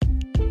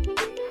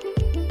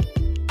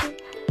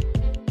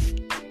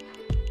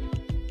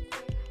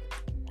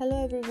Hello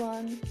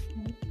everyone,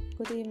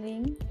 good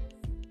evening,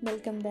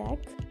 welcome back.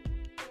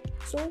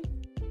 So,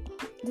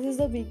 this is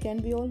the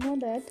weekend, we all know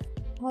that.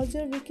 How's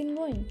your weekend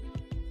going?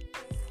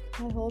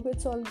 I hope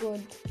it's all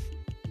good.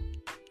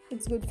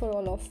 It's good for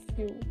all of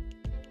you.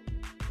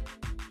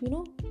 You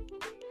know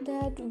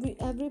that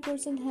every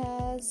person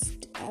has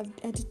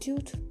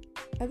attitude,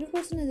 every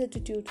person has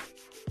attitude,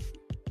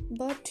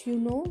 but you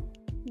know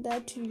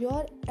that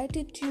your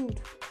attitude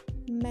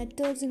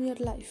matters in your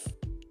life.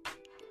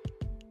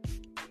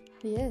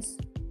 Yes,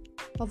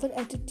 our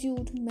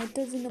attitude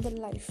matters in our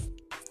life.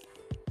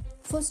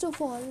 First of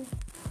all,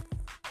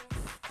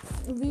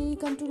 we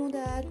come to know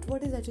that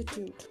what is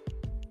attitude.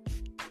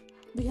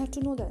 We have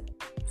to know that.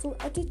 So,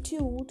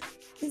 attitude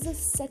is a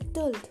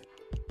settled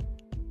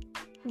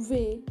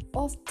way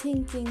of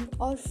thinking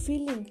or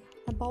feeling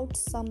about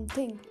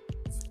something,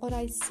 or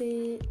I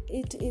say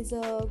it is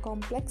a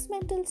complex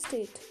mental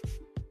state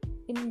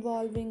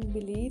involving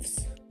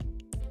beliefs,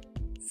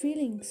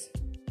 feelings,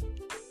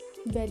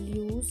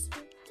 values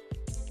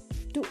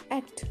to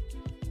act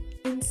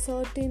in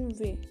certain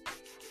way.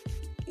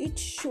 It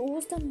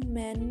shows the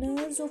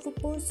manners of a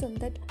person,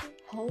 that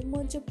how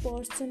much a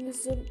person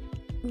is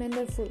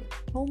mannerful,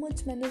 how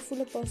much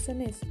mannerful a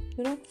person is.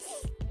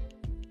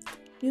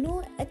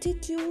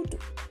 Attitude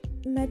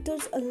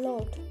matters a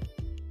lot.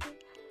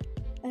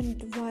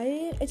 And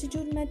why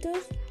attitude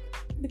matters?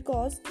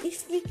 Because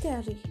if we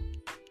carry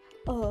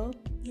a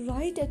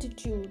right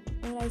attitude,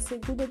 or I say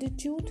good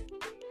attitude,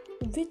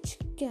 which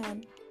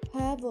can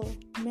have a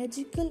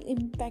magical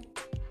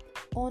impact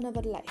on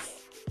our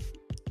life.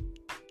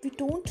 We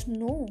don't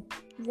know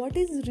what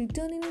is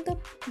written in the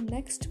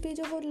next page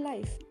of our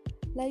life.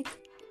 Like,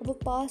 our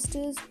past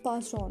is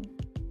passed on.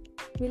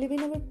 We live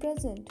in our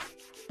present.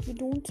 We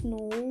don't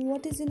know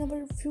what is in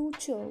our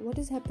future, what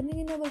is happening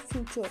in our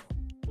future.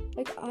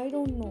 Like, I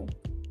don't know.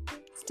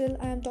 Still,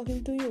 I am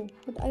talking to you,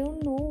 but I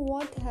don't know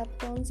what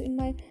happens in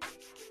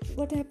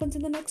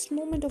the next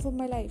moment of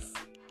my life.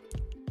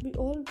 We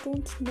all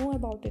don't know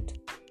about it.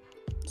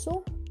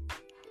 So,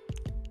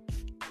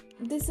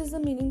 this is the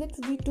meaning that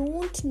we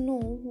don't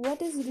know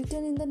what is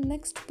written in the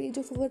next page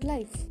of our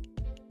life.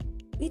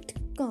 It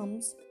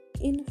comes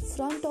in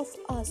front of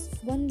us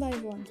one by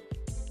one.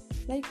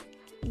 Like,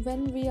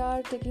 when we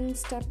are taking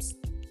steps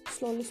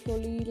slowly,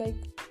 like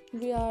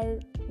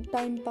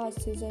time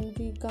passes and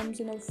we comes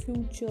in our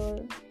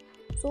future.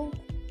 So,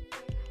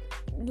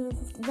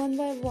 one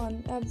by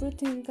one,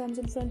 everything comes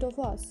in front of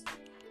us.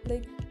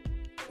 Like,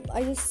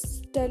 I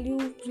just tell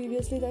you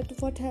previously that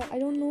I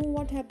don't know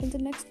what happens the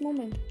next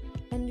moment,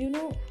 and you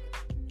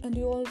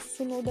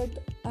also know that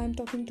I am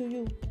talking to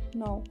you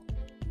now,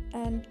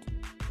 and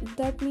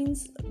that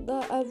means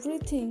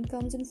everything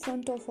comes in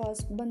front of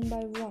us one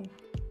by one.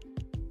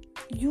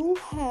 You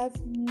have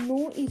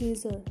no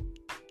eraser,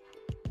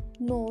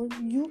 nor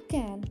you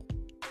can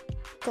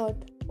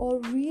cut or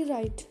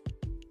rewrite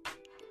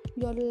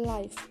your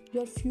life,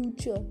 your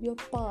future, your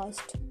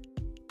past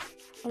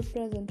or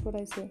present, what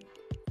I say.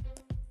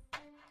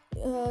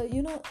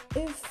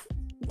 If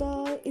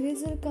the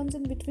eraser comes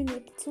in between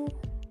it, so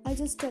I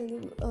just tell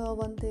you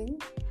one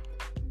thing.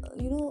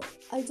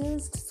 I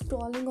just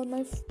scrolling on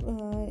my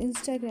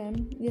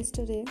Instagram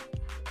yesterday.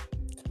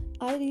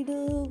 I read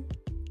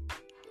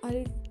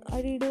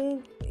a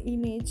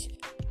image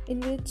in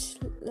which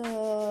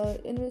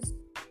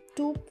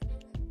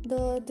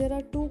there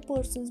are two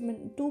person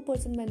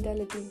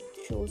mentality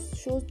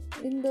shows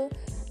in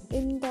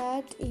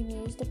that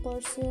image.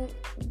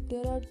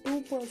 There are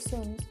two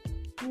persons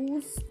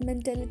whose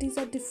mentalities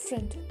are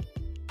different,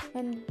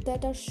 and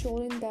that are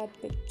shown in that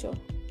picture.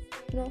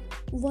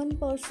 One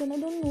person, I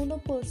don't know the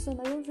person,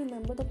 I don't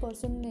remember the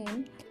person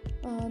name.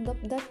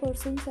 That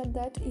person said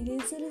that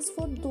eraser is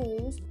for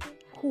those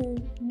who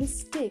don't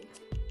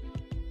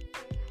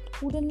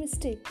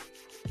mistake.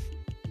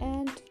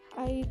 And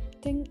I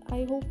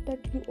hope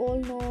that you all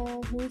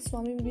know who is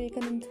Swami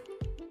Vivekananda.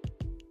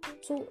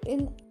 So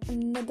in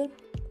another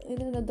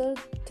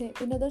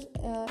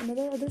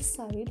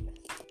side,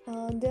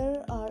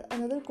 there are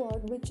another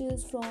quote which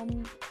is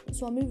from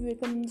Swami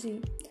Vivekananda.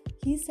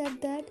 He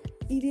said that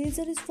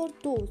eraser is for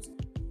those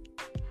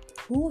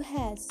who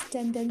has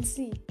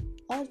tendency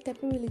or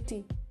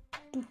capability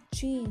to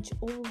change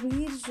or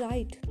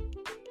rewrite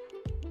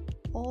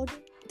or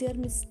their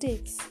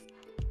mistakes.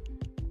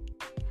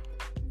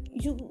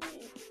 You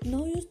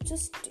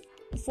just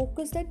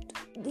focus that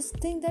this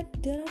thing,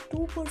 that there are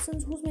two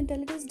persons whose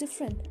mentality is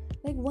different.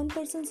 Like, one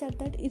person said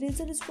that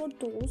eraser is for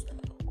those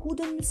who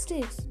done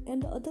mistakes,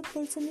 and the other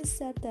person is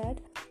said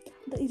that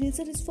the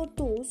eraser is for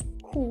those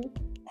who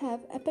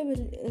have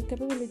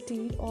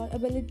capability or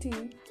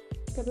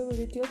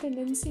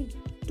tendency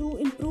to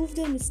improve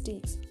their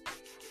mistakes.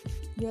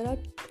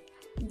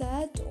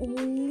 That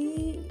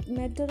only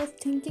matter of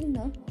thinking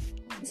now.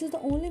 This is the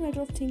only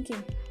matter of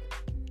thinking.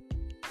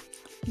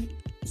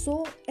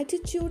 So,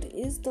 attitude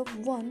is the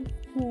one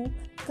who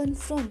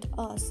confront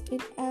us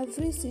in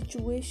every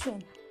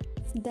situation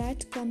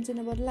that comes in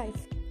our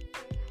life.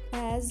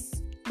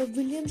 As the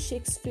William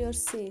Shakespeare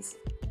says,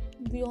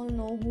 we all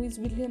know who is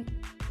William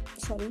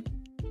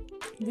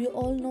We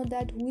all know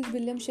that who is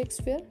William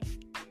Shakespeare.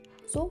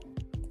 So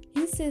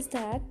he says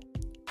that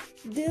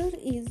there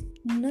is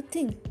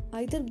nothing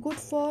either good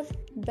for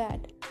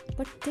bad,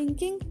 but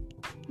thinking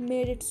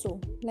made it so.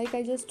 Like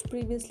I just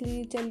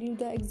previously tell you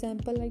the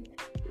example, like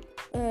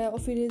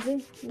of eraser.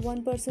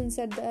 One person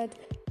said that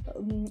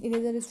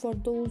eraser is for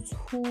those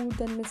who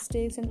done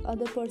mistakes, and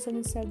other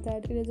person said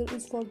that eraser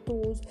is for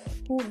those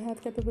who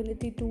have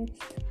capability to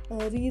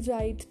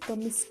rewrite the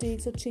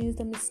mistakes or change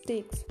the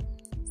mistakes.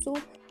 So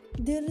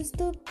there's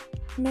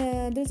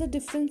a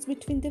difference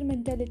between their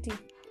mentality.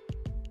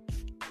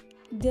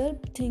 Their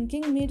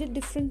thinking made it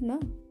different now.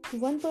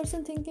 One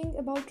person thinking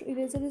about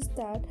eraser is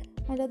that,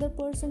 and other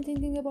person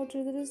thinking about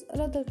eraser is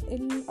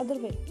other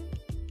way.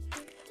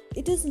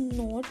 It is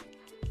not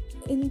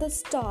in the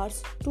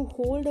stars to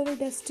hold our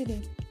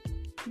destiny,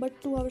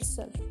 but to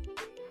ourselves.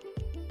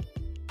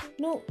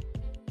 No,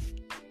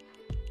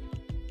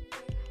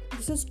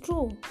 this is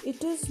true.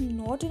 It is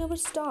not in our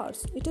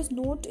stars. It is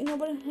not in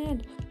our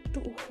hand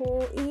to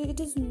hold. It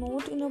is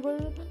not in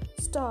our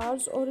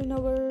stars or in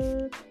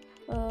our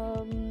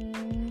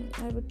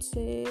I would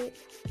say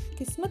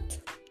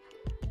kismet.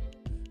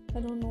 I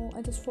don't know,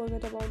 I just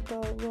forget about the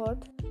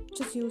word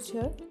which is used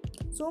here.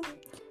 So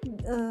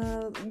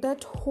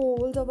that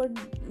holds our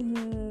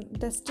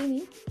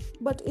destiny,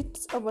 but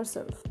it's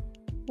ourselves.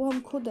 वो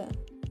हम खुद हैं.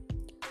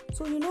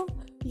 So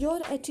your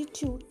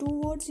attitude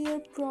towards your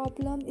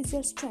problem is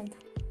your strength.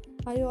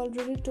 I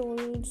already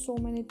told so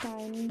many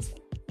times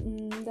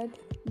that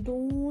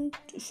don't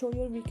show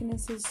your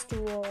weaknesses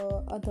to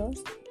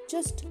others.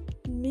 Just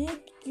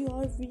make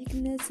your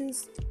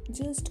weaknesses,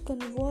 just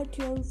convert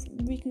your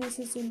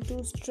weaknesses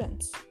into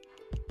strengths.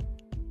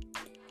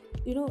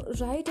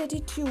 Right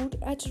attitude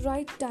at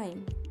right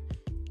time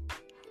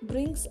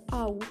brings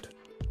out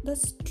the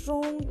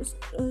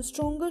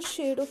stronger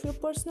shade of your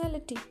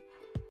personality.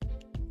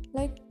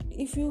 Like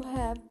if you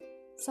have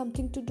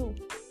something to do,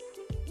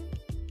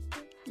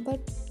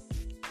 but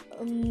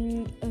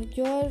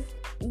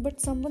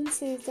someone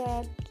says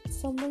that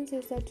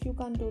you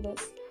can't do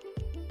this.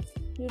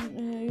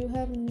 You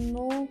have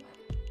no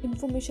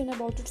information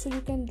about it, so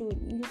you can't do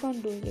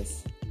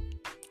this.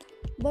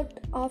 But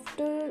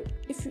after,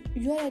 if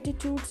your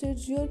attitude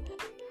says, your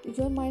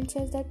mind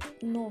says that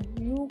no,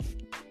 you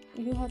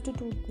have to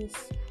do this.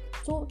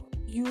 So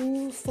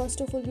you first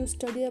of all you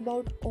study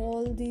about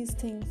all these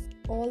things,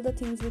 all the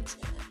things which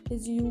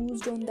is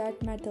used on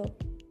that matter,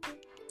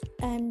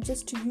 and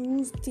just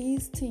use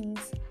these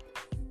things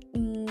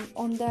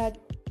on the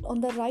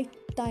right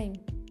time.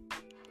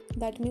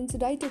 That means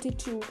right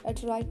attitude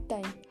at right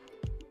time.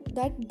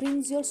 That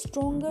brings your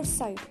stronger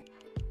side,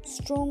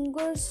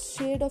 stronger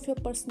shade of your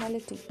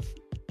personality,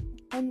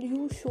 and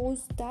you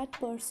shows that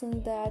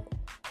person that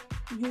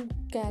you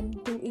can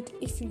do it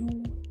if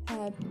you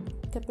have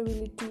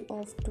capability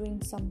of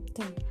doing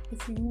something,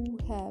 if you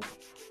have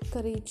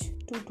courage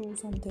to do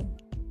something.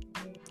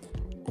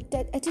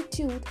 That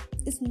attitude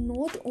is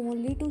not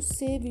only to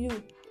save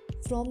you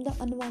from the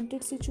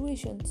unwanted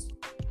situations,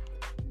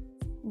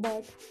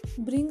 but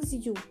brings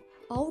you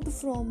out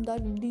from the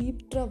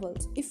deep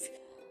troubles. If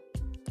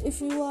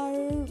you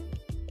are,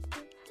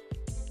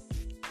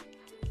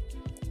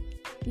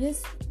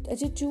 yes,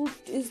 attitude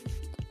is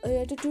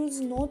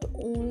not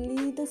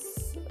only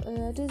this.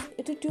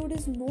 Attitude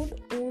is not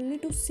only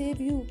to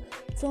save you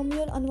from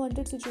your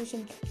unwanted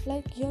situation.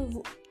 Like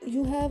you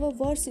have a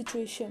worse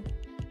situation,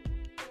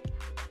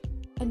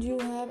 and you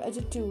have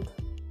attitude,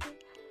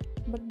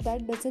 but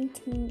that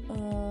doesn't mean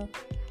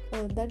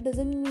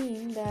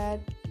that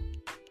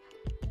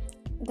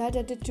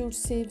attitude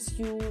saves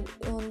you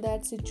on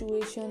that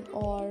situation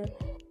or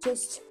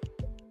just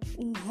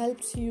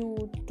helps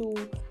you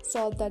to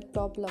solve that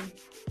problem.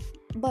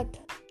 But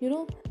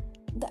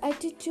the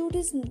attitude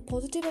is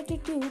positive.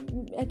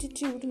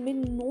 Attitude may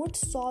not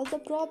solve the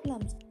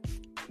problems,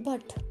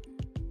 but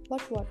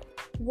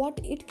what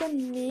it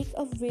can make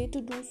a way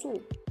to do so.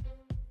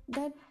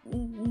 That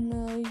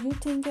you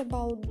think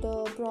about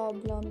the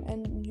problem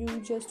and you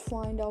just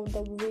find out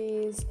the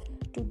ways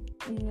to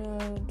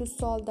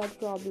solve that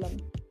problem,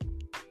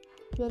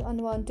 your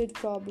unwanted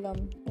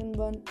problem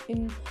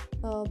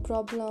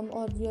problem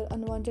or your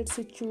unwanted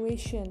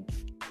situation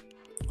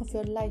of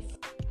your life.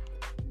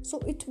 So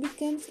it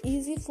becomes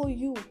easy for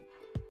you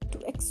to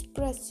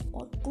express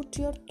or put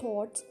your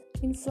thoughts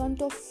in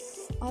front of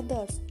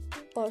others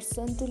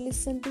person to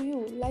listen to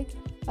you. Like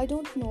I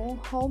don't know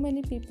how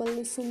many people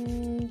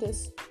listen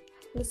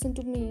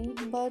to me,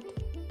 but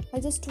I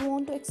just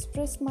want to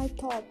express my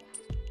thoughts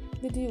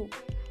with you.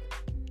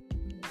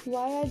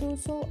 Why I do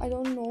so, I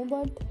don't know,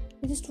 but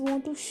I just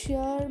want to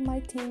share my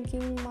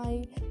thinking,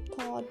 my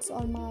thoughts,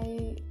 or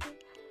my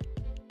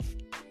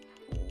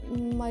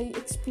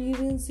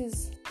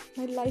experiences,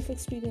 my life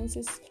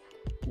experiences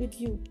with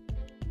you.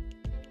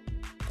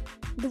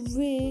 The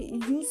way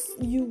you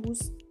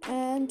use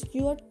and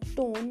your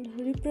tone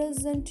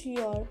represent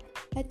your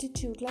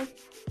attitude. Like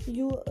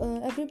you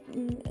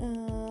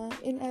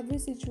in every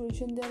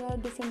situation there are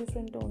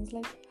different tones.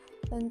 Like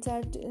in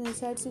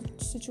sad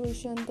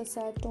situation, the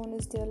sad tone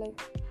is there.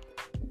 Like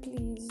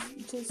please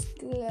just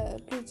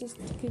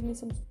give me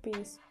some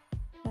space,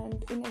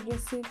 and in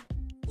aggressive,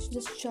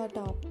 just shut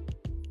up.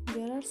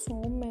 There are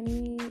so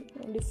many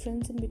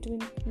difference in between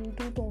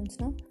two tones,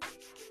 na?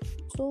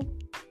 So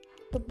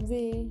the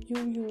way you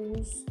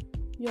use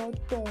your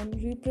tone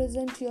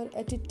represent your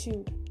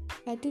attitude.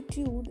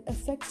 Attitude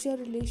affects your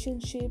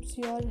relationships,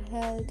 your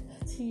health,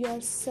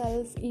 your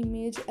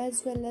self-image,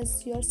 as well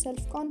as your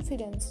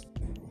self-confidence.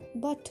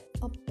 But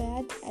a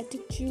bad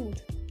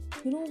attitude,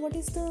 you know what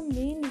is the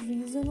main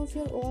reason of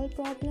your all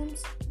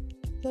problems?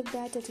 Your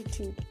bad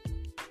attitude.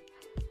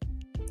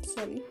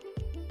 Sorry.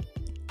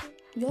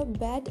 Your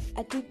bad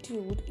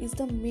attitude is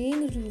the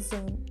main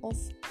reason of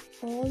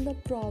all the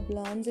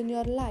problems in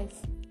your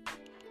life.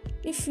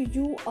 If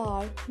you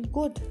are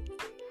good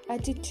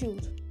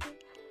attitude,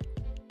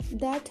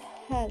 that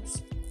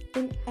helps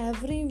in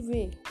every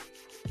way,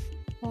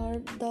 or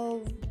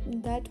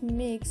that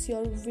makes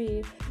your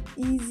way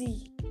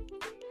easy.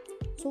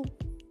 So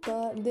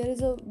there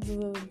is a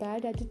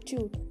bad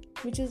attitude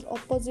which is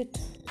opposite,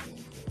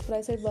 or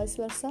I said vice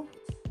versa.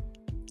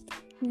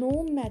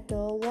 No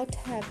matter what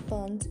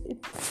happens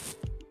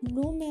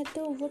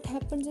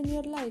in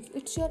your life,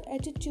 it's your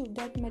attitude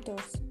that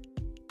matters.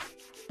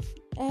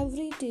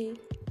 Every day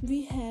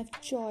we have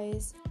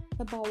choice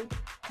about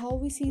how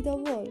we see the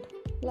world.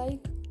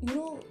 Like,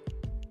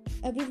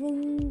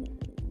 everyone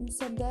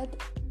said that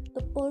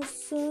the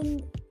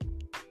person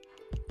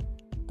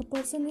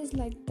is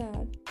like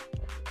that.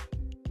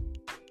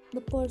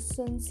 The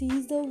person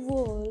sees the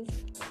world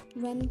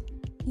when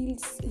he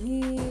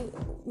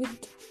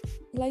with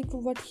like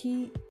what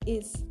he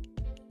is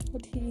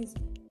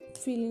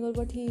feeling, or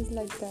what he is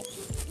like that.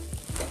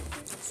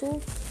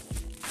 So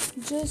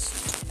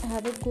just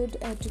have a good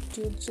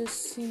attitude.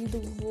 Just see the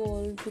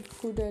world with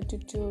good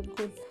attitude,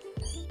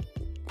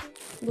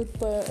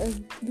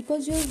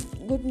 because your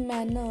good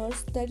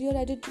manners, that your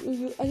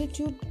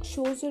attitude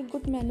shows your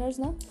good manners,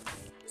 na?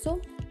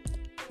 So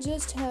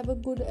just have a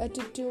good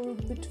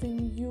attitude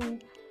between you,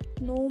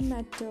 no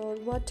matter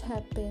what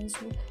happens,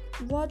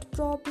 what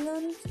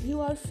problems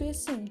you are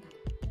facing,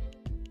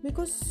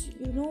 because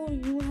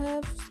you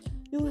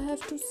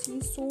have to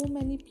see so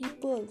many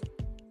people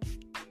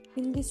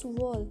in this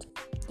world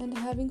and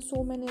having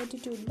so many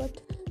attitude,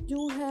 but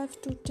you have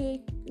to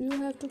keep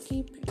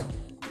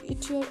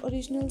it your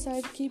original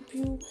side, keep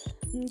your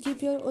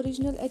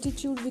original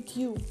attitude with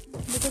you,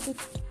 because it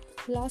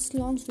lasts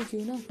long with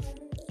you, na?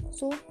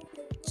 So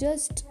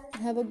just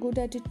have a good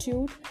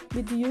attitude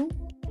with you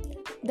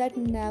that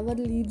never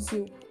leaves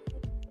you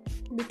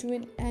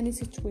between any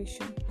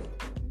situation.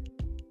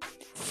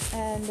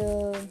 And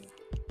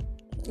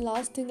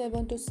last thing I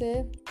want to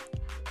say,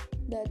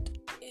 that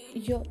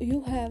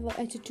you have an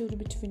attitude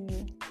between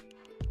you,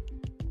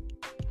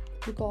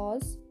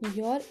 because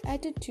your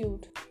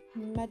attitude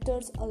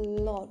matters a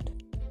lot.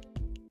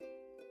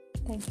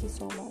 Thank you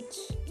so much.